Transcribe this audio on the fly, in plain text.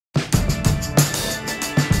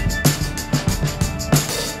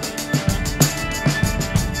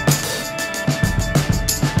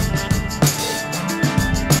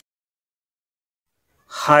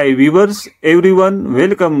Hi viewers, everyone,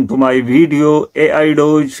 welcome to my video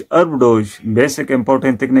Aidoge, ArbDoge, basic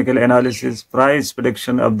important technical analysis, price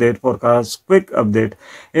prediction update, forecast, quick update.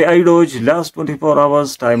 Aidoge last 24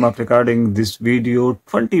 hours time of recording this video,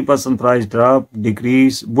 20% price drop,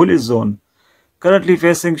 decrease, bullish zone. Currently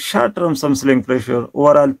facing short-term some selling pressure.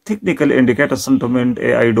 Overall technical indicator sentiment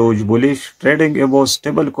Aidoge bullish, trading above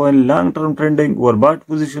stable coin, long-term trending, overbought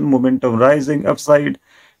position, momentum rising upside.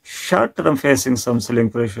 Short-term facing some selling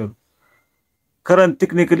pressure. Current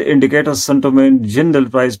technical indicators sentiment, general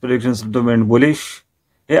price prediction sentiment bullish.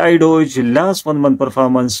 Aidoge last 1 month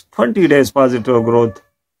performance, 20 days positive growth.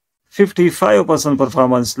 55%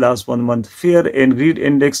 performance last 1 month. Fear and greed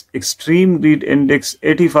index, extreme greed index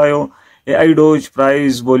 85. Aidoge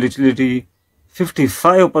price volatility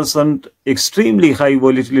 55%, extremely high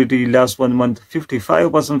volatility last 1 month.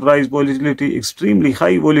 55% price volatility, extremely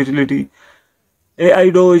high volatility.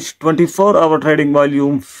 Aidoge 24-hour trading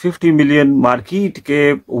volume 50 million, market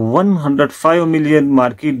cap 105 million,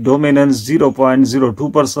 market dominance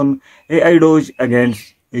 0.02%. Aidoge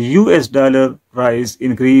against US dollar price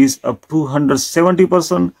increase up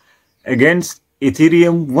 270%, against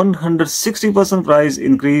Ethereum 160% price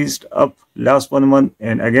increased up last 1 month,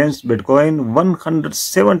 and against Bitcoin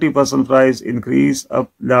 170% price increase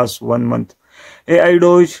up last 1 month.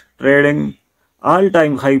 Aidoge trading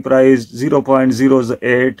all-time high price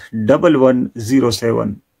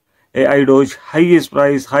 0.081107. Aidoge highest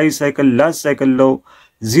price high cycle last cycle low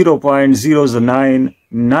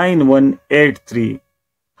 0.099183.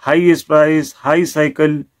 Highest price high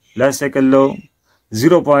cycle last cycle low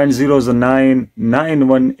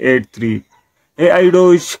 0.099183.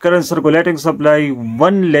 Aidoge current circulating supply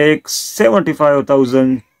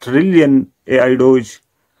 1,75,000 trillion Aidoge.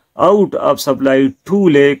 Out of supply 2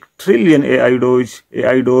 lakh trillion Aidoge.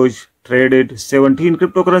 Aidoge traded 17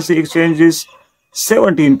 cryptocurrency exchanges,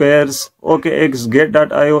 17 pairs: OKX,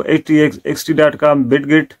 Get.io, HTX, XT.com,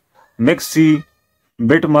 BitGet, Mexi,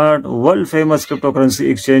 Bitmart, world famous cryptocurrency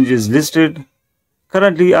exchanges listed.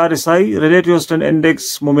 Currently RSI, relative strength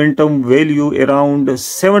index, momentum value around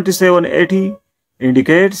 7780,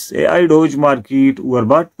 indicates Aidoge market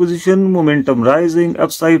overbought position, momentum rising,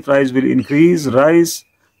 upside price will increase, rise.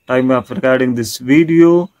 Time of recording this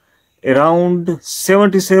video around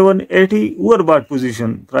 7780, overbought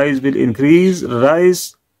position, price will increase,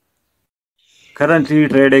 rise. Currently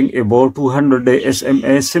trading above 200-day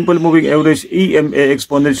SMA, simple moving average, EMA,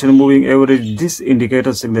 exponential moving average. This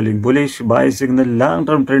indicator signaling bullish, buy signal,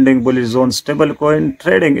 long-term trending bullish zone, stable coin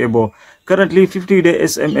trading above. Currently 50-day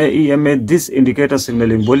SMA, EMA, this indicator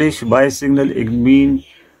signaling bullish, buy signal, it mean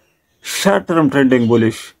short-term trending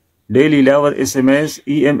bullish. Daily lower SMS,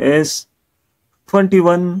 EMS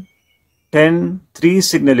 21, 10, 3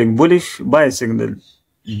 signaling bullish, buy signal.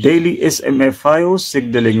 Daily SMA 5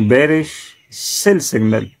 signaling bearish, sell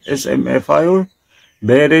signal. SMA 5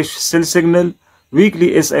 bearish, sell signal.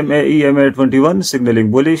 Weekly SMA EMA 21 signaling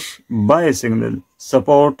bullish, buy signal.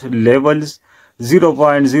 Support levels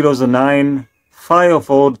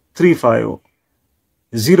 0.0095435,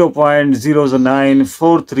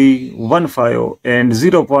 0.0094315 and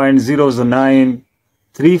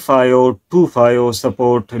 0.0093525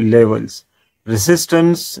 support levels.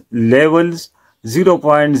 Resistance levels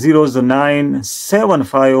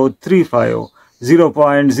 0.0097535,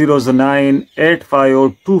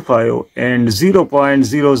 0.0098525 and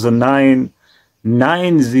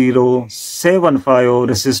 0.0099075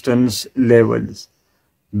 resistance levels.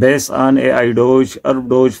 Based on Aidoge,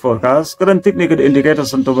 ArbDoge forecast, current technical indicator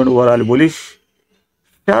sentiment overall bullish.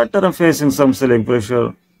 Short-term facing some selling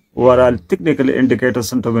pressure. Overall technical indicator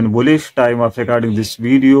sentiment bullish. Time of recording this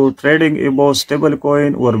video, trading above stable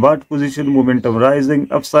coin, overbought position, momentum rising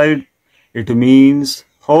upside. It means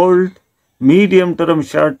hold, medium term,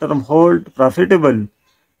 short term hold, profitable.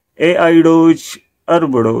 Aidoge,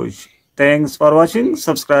 ArbDoge. Thanks for watching.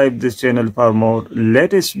 Subscribe this channel for more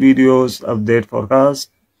latest videos, update, forecast.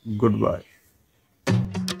 Goodbye.